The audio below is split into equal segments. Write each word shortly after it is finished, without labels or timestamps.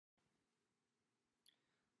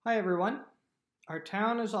Hi everyone. Our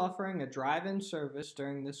town is offering a drive-in service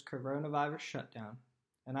during this coronavirus shutdown,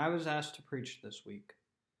 and I was asked to preach this week.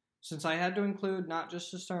 Since I had to include not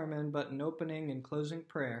just a sermon, but an opening and closing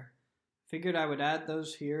prayer, I figured I would add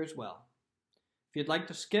those here as well. If you'd like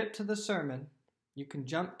to skip to the sermon, you can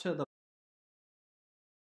jump to the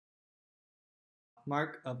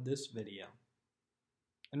mark of this video.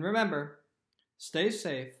 And remember, stay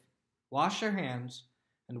safe, wash your hands,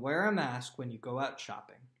 and wear a mask when you go out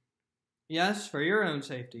shopping. Yes, for your own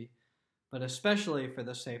safety, but especially for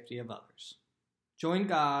the safety of others. Join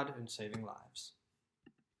God in saving lives.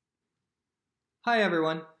 Hi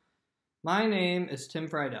everyone, my name is Tim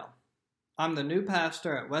Friedel. I'm the new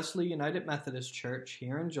pastor at Wesley United Methodist Church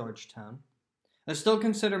here in Georgetown. I still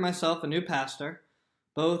consider myself a new pastor,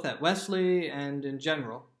 both at Wesley and in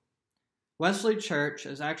general. Wesley Church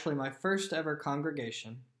is actually my first ever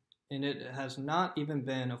congregation, and it has not even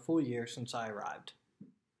been a full year since I arrived.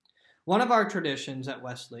 One of our traditions at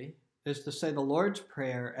Wesley is to say the Lord's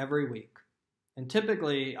Prayer every week, and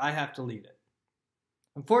typically I have to lead it.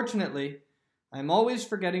 Unfortunately, I am always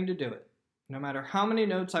forgetting to do it, no matter how many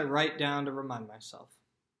notes I write down to remind myself.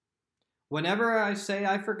 Whenever I say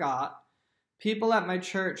I forgot, people at my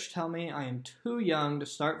church tell me I am too young to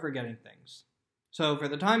start forgetting things. So for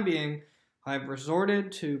the time being, I've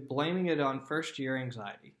resorted to blaming it on first-year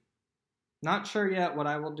anxiety. Not sure yet what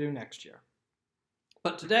I will do next year.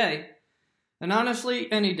 But today, and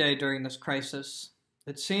honestly any day during this crisis,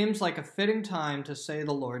 it seems like a fitting time to say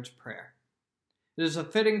the Lord's Prayer. It is a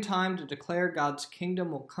fitting time to declare God's kingdom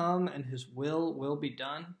will come and His will be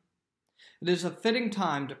done. It is a fitting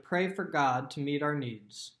time to pray for God to meet our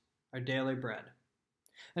needs, our daily bread.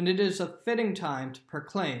 And it is a fitting time to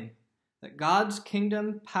proclaim that God's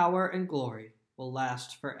kingdom, power, and glory will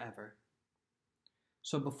last forever.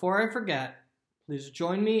 So before I forget, please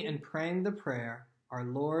join me in praying the prayer our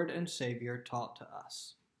Lord and Savior taught to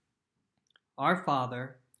us. Our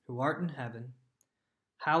Father, who art in heaven,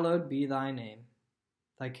 hallowed be thy name.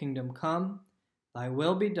 Thy kingdom come, thy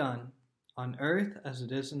will be done, on earth as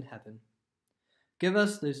it is in heaven. Give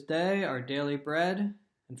us this day our daily bread,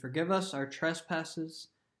 and forgive us our trespasses,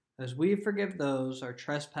 as we forgive those our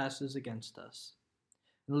trespasses against us.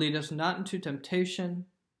 And lead us not into temptation,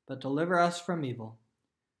 but deliver us from evil.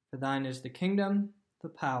 For thine is the kingdom, the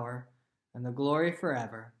power, and the glory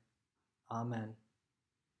forever. Amen.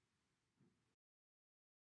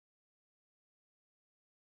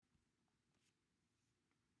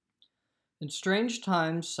 In strange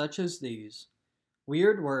times such as these,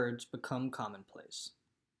 weird words become commonplace.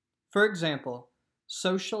 For example,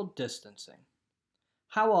 social distancing.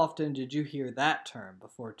 How often did you hear that term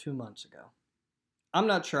before 2 months ago? I'm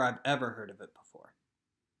not sure I've ever heard of it before.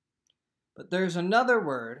 But there's another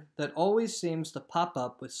word that always seems to pop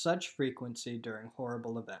up with such frequency during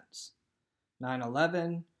horrible events.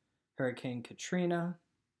 9/11, Hurricane Katrina,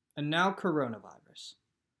 and now coronavirus.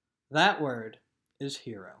 That word is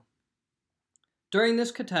hero. During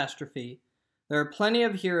this catastrophe, there are plenty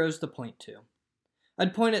of heroes to point to.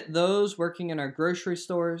 I'd point at those working in our grocery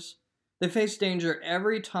stores. They face danger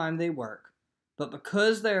every time they work, but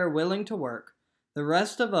because they are willing to work, the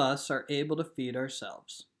rest of us are able to feed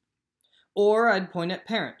ourselves. Or I'd point at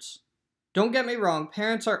parents. Don't get me wrong,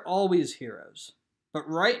 parents are always heroes. But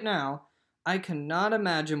right now, I cannot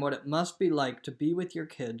imagine what it must be like to be with your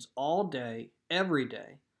kids all day, every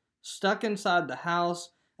day, stuck inside the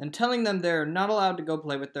house and telling them they're not allowed to go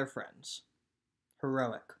play with their friends.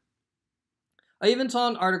 Heroic. I even saw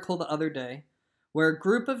an article the other day where a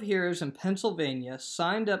group of heroes in Pennsylvania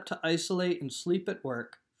signed up to isolate and sleep at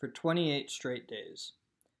work for 28 straight days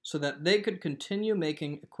so that they could continue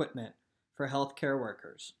making equipment for healthcare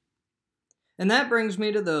workers. And that brings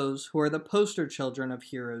me to those who are the poster children of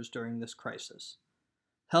heroes during this crisis.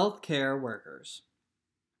 Healthcare workers.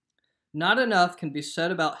 Not enough can be said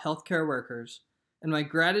about healthcare workers, and my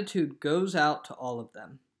gratitude goes out to all of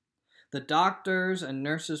them. The doctors and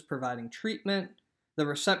nurses providing treatment, the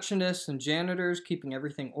receptionists and janitors keeping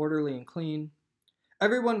everything orderly and clean,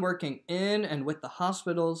 everyone working in and with the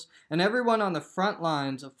hospitals, and everyone on the front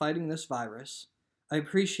lines of fighting this virus. I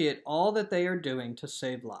appreciate all that they are doing to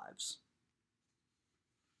save lives.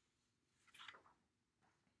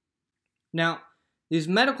 Now, these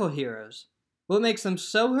medical heroes, what makes them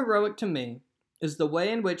so heroic to me is the way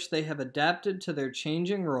in which they have adapted to their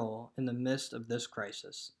changing role in the midst of this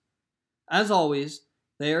crisis. As always,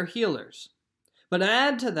 they are healers. But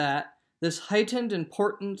add to that this heightened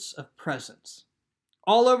importance of presence.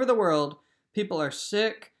 All over the world, people are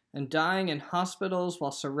sick and dying in hospitals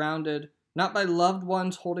while surrounded not by loved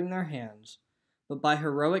ones holding their hands, but by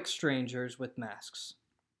heroic strangers with masks.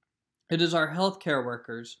 It is our healthcare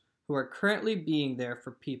workers who are currently being there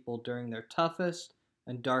for people during their toughest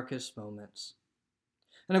and darkest moments.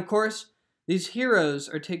 And of course, these heroes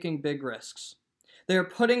are taking big risks. They are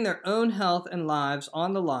putting their own health and lives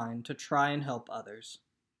on the line to try and help others.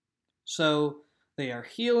 So they are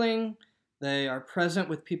healing, they are present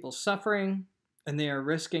with people suffering, and they are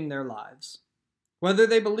risking their lives. Whether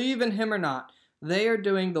they believe in Him or not, they are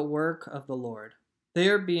doing the work of the Lord. They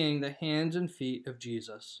are being the hands and feet of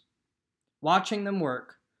Jesus. Watching them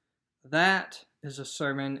work, that is a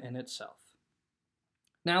sermon in itself.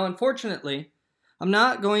 Now, unfortunately, I'm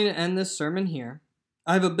not going to end this sermon here.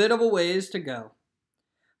 I have a bit of a ways to go.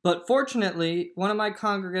 But fortunately, one of my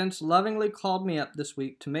congregants lovingly called me up this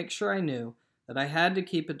week to make sure I knew that I had to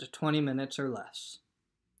keep it to 20 minutes or less.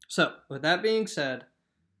 So, with that being said,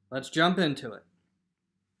 let's jump into it.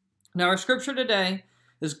 Now, our scripture today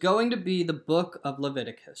is going to be the book of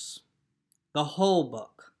Leviticus, the whole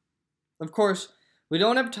book. Of course, we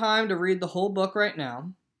don't have time to read the whole book right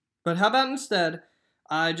now, but how about instead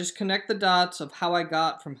I just connect the dots of how I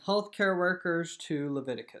got from healthcare workers to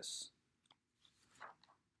Leviticus.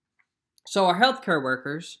 So our healthcare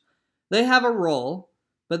workers, they have a role,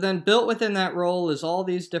 but then built within that role is all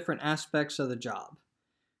these different aspects of the job.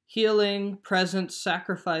 Healing, presence,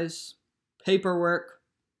 sacrifice, paperwork,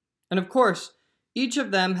 and of course, each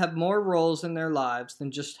of them have more roles in their lives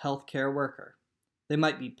than just healthcare worker. They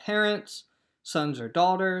might be parents, sons or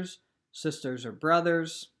daughters, sisters or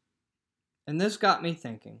brothers. And this got me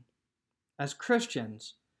thinking. As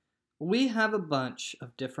Christians, we have a bunch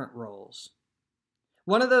of different roles.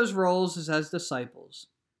 One of those roles is as disciples.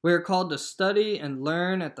 We are called to study and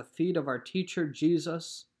learn at the feet of our teacher,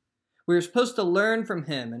 Jesus. We are supposed to learn from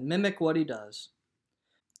Him and mimic what He does.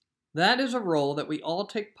 That is a role that we all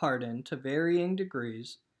take part in to varying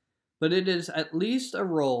degrees, but it is at least a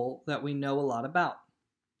role that we know a lot about.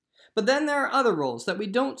 But then there are other roles that we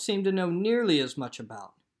don't seem to know nearly as much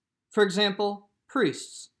about. For example,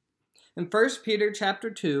 priests. In 1 Peter chapter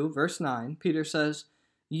 2, verse 9, Peter says,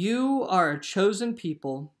 "You are a chosen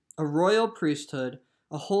people, a royal priesthood,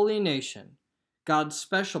 a holy nation, God's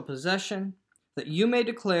special possession, that you may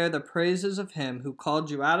declare the praises of Him who called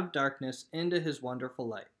you out of darkness into His wonderful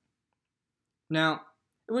light." Now,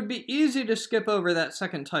 it would be easy to skip over that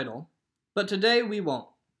second title, but today we won't.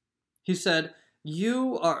 He said,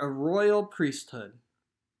 "You are a royal priesthood."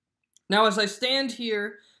 Now, as I stand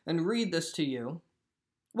here and read this to you,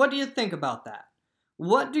 what do you think about that?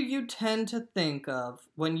 What do you tend to think of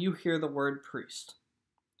when you hear the word priest?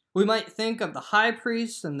 We might think of the high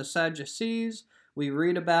priests and the Sadducees we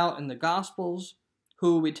read about in the Gospels,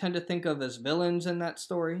 who we tend to think of as villains in that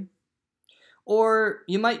story. Or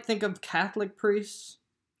you might think of Catholic priests,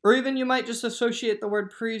 or even you might just associate the word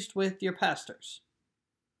priest with your pastors.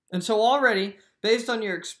 And so already, based on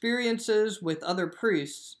your experiences with other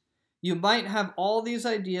priests, you might have all these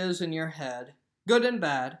ideas in your head, good and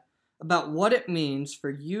bad, about what it means for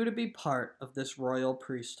you to be part of this royal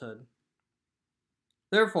priesthood.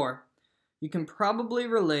 Therefore, you can probably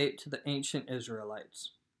relate to the ancient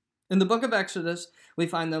Israelites. In the book of Exodus, we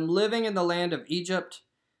find them living in the land of Egypt,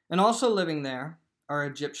 and also living there are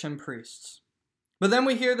Egyptian priests. But then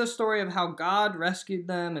we hear the story of how God rescued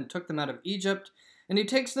them and took them out of Egypt, and He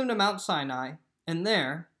takes them to Mount Sinai, and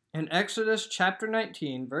there, in Exodus chapter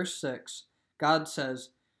 19, verse 6, God says,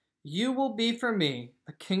 "You will be for me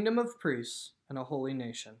a kingdom of priests and a holy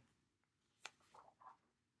nation."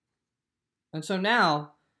 And so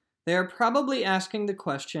now, they are probably asking the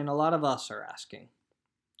question a lot of us are asking.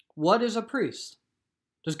 What is a priest?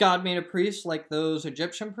 Does God mean a priest like those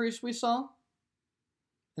Egyptian priests we saw?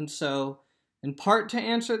 And so, in part to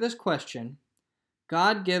answer this question,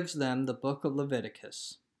 God gives them the book of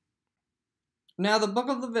Leviticus. Now, the book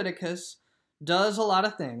of Leviticus does a lot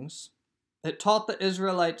of things. It taught the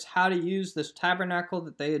Israelites how to use this tabernacle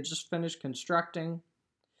that they had just finished constructing.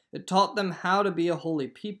 It taught them how to be a holy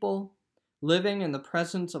people, living in the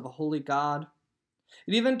presence of a holy God.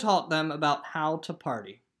 It even taught them about how to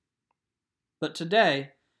party. But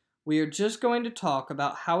today, we are just going to talk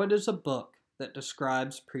about how it is a book that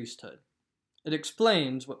describes priesthood. It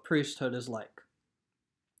explains what priesthood is like.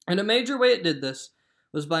 And a major way it did this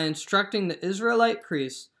was by instructing the Israelite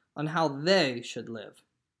priests on how they should live,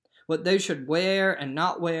 what they should wear and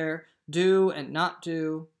not wear, do and not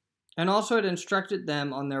do, and also it instructed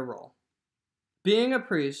them on their role. Being a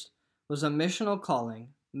priest was a missional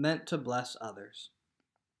calling meant to bless others.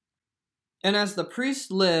 And as the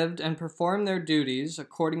priests lived and performed their duties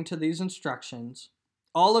according to these instructions,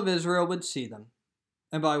 all of Israel would see them.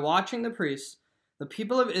 And by watching the priests, the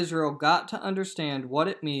people of Israel got to understand what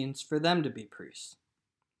it means for them to be priests.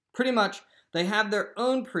 Pretty much, They have their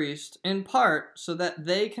own priest, in part so that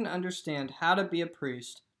they can understand how to be a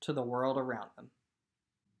priest to the world around them.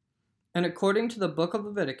 And according to the book of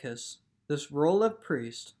Leviticus, this role of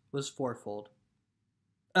priest was fourfold.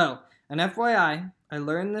 Oh, and FYI, I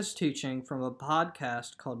learned this teaching from a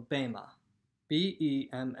podcast called BEMA,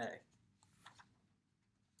 B-E-M-A.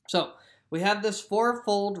 So, we have this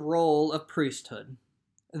fourfold role of priesthood.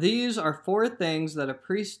 These are four things that a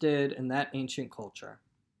priest did in that ancient culture.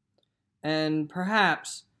 And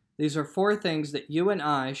perhaps these are four things that you and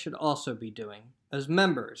I should also be doing as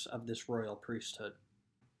members of this royal priesthood.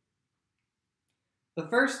 The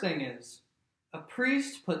first thing is, a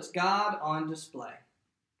priest puts God on display.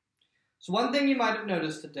 So one thing you might have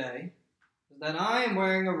noticed today is that I am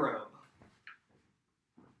wearing a robe.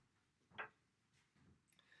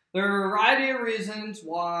 There are a variety of reasons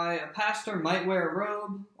why a pastor might wear a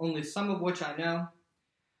robe, only some of which I know.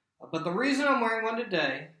 But the reason I'm wearing one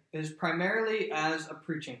today is primarily as a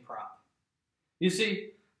preaching prop. You see,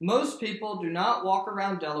 most people do not walk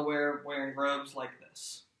around Delaware wearing robes like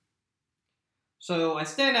this. So I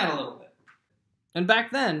stand out a little bit. And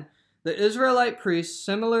back then, the Israelite priests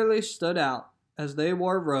similarly stood out as they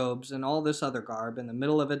wore robes and all this other garb in the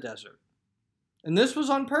middle of a desert. And this was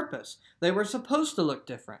on purpose. They were supposed to look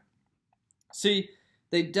different. See,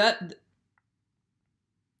 they dress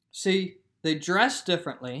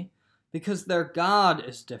differently because their God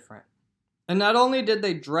is different. And not only did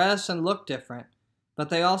they dress and look different, but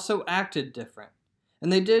they also acted different.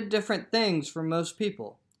 And they did different things from most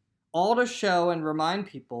people, all to show and remind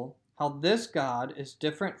people how this God is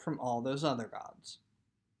different from all those other gods.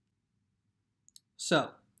 So,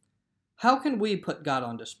 how can we put God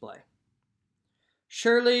on display?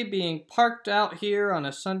 Surely being parked out here on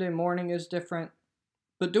a Sunday morning is different,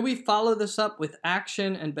 but do we follow this up with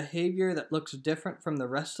action and behavior that looks different from the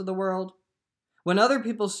rest of the world? When other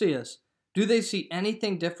people see us, do they see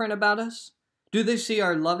anything different about us? Do they see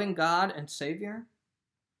our loving God and Savior?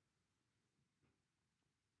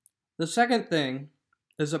 The second thing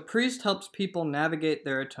is a priest helps people navigate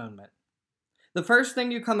their atonement. The first thing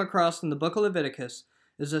you come across in the book of Leviticus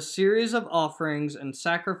is a series of offerings and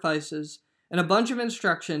sacrifices and a bunch of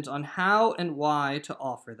instructions on how and why to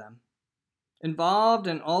offer them. Involved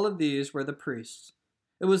in all of these were the priests.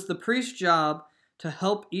 It was the priest's job to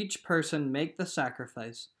help each person make the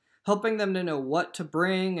sacrifice, helping them to know what to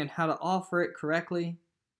bring and how to offer it correctly.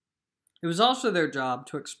 It was also their job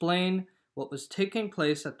to explain what was taking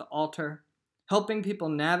place at the altar, helping people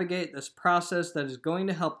navigate this process that is going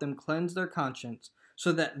to help them cleanse their conscience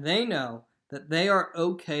so that they know that they are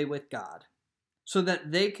okay with God, so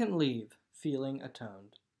that they can leave feeling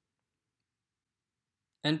atoned.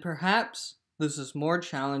 And perhaps this is more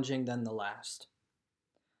challenging than the last.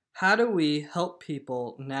 How do we help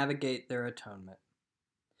people navigate their atonement?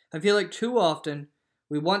 I feel like too often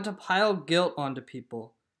we want to pile guilt onto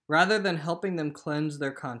people rather than helping them cleanse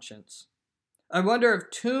their conscience. I wonder if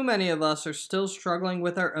too many of us are still struggling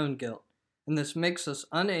with our own guilt, and this makes us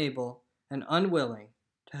unable and unwilling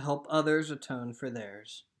to help others atone for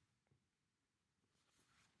theirs.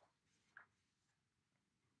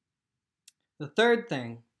 The third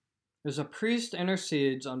thing is a priest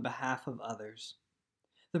intercedes on behalf of others.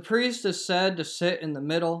 The priest is said to sit in the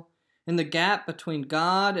middle, in the gap between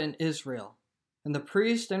God and Israel, and the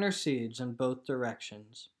priest intercedes in both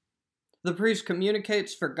directions. The priest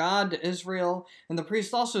communicates for God to Israel, and the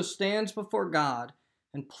priest also stands before God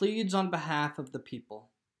and pleads on behalf of the people.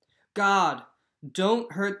 God,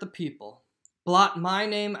 don't hurt the people. Blot my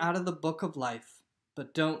name out of the book of life,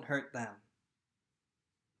 but don't hurt them.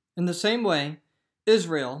 In the same way,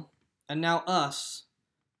 Israel, and now us,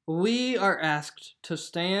 we are asked to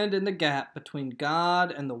stand in the gap between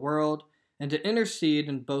God and the world and to intercede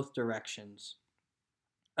in both directions.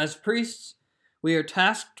 As priests, we are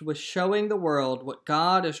tasked with showing the world what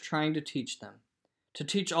God is trying to teach them, to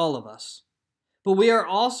teach all of us. But we are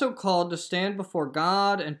also called to stand before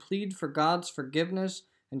God and plead for God's forgiveness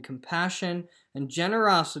and compassion and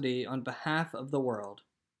generosity on behalf of the world.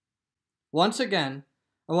 Once again,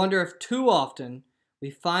 I wonder if too often we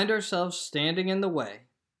find ourselves standing in the way,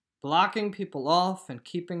 blocking people off and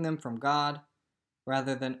keeping them from God,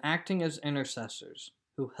 rather than acting as intercessors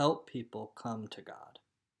who help people come to God.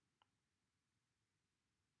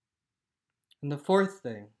 And the fourth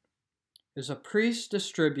thing is a priest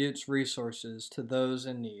distributes resources to those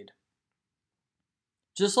in need.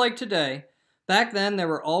 Just like today, back then there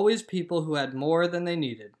were always people who had more than they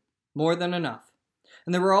needed, more than enough.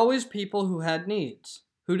 And there were always people who had needs,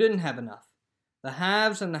 who didn't have enough, the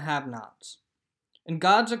haves and the have-nots. In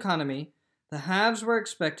God's economy, the haves were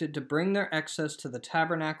expected to bring their excess to the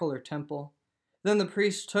tabernacle or temple, Then the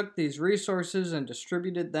priests took these resources and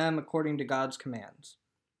distributed them according to God's commands.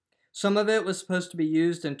 Some of it was supposed to be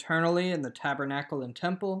used internally in the tabernacle and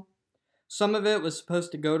temple. Some of it was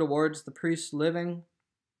supposed to go towards the priest's living.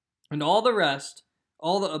 And all the rest,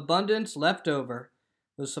 all the abundance left over,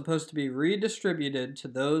 was supposed to be redistributed to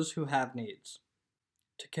those who have needs,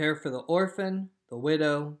 to care for the orphan, the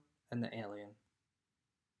widow, and the alien.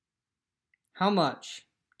 How much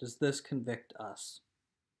does this convict us?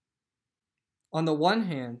 On the one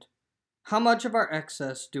hand, how much of our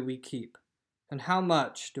excess do we keep, and how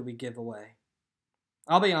much do we give away?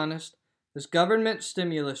 I'll be honest, this government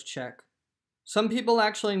stimulus check, some people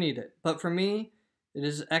actually need it, but for me, it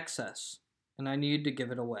is excess, and I need to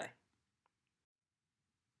give it away.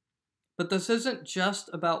 But this isn't just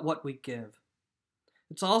about what we give.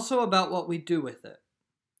 It's also about what we do with it,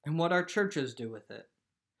 and what our churches do with it.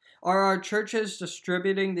 Are our churches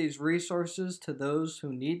distributing these resources to those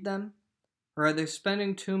who need them, or are they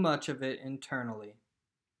spending too much of it internally?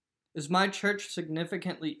 Is my church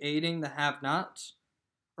significantly aiding the have-nots,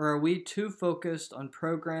 or are we too focused on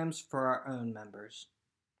programs for our own members?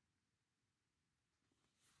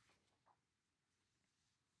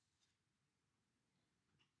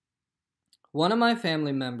 One of my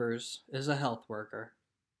family members is a health worker.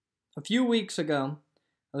 A few weeks ago,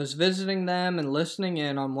 I was visiting them and listening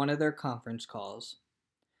in on one of their conference calls.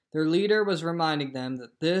 Their leader was reminding them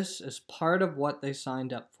that this is part of what they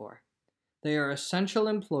signed up for. They are essential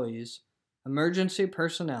employees, emergency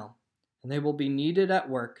personnel, and they will be needed at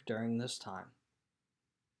work during this time.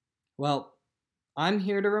 Well, I'm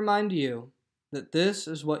here to remind you that this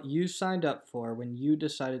is what you signed up for when you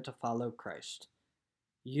decided to follow Christ.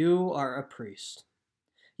 You are a priest.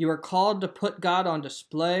 You are called to put God on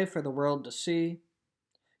display for the world to see.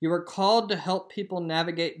 You are called to help people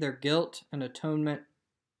navigate their guilt and atonement.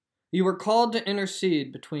 You are called to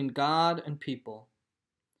intercede between God and people.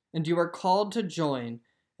 And you are called to join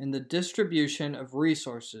in the distribution of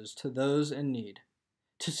resources to those in need,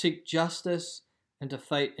 to seek justice and to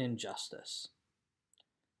fight injustice.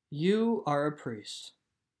 You are a priest.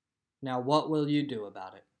 Now what will you do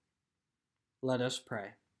about it? Let us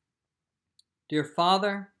pray. Dear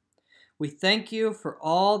Father, we thank you for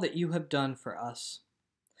all that you have done for us.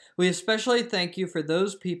 We especially thank you for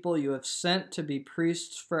those people you have sent to be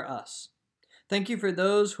priests for us. Thank you for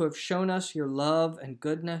those who have shown us your love and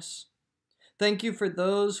goodness. Thank you for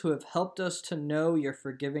those who have helped us to know your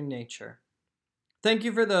forgiving nature. Thank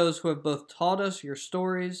you for those who have both taught us your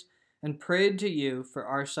stories and prayed to you for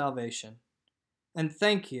our salvation. And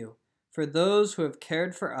thank you for those who have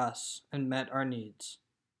cared for us and met our needs.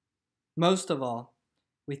 Most of all,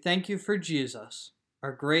 we thank you for Jesus,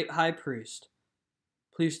 our great high priest.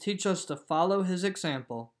 Please teach us to follow his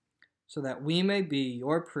example so that we may be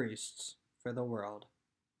your priests for the world.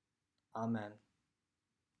 Amen.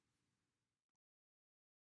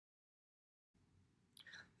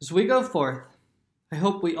 As we go forth, I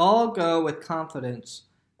hope we all go with confidence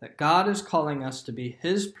that God is calling us to be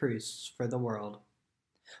his priests for the world.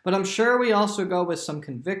 But I'm sure we also go with some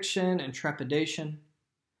conviction and trepidation,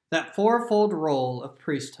 that fourfold role of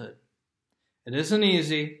priesthood. It isn't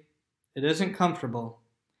easy. It isn't comfortable.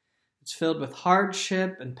 It's filled with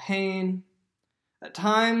hardship and pain. At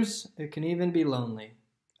times, it can even be lonely,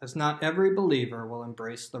 as not every believer will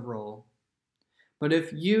embrace the role. But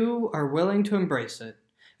if you are willing to embrace it,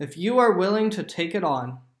 if you are willing to take it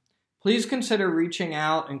on, please consider reaching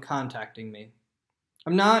out and contacting me.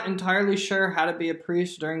 I'm not entirely sure how to be a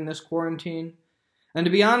priest during this quarantine, and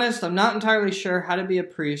to be honest, I'm not entirely sure how to be a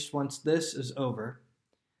priest once this is over.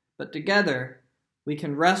 But together, we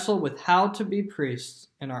can wrestle with how to be priests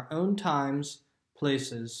in our own times,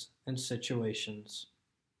 places, and situations.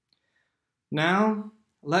 Now,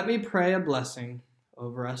 let me pray a blessing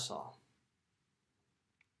over us all.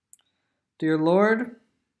 Dear Lord,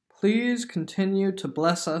 please continue to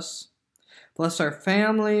bless us. Bless our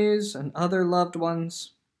families and other loved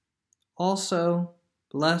ones. Also,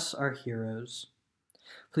 bless our heroes.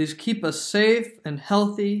 Please keep us safe and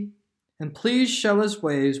healthy, and please show us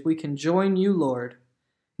ways we can join you, Lord,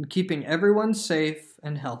 in keeping everyone safe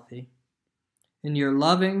and healthy. In your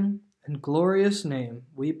loving and glorious name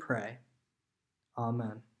we pray.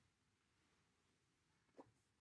 Amen.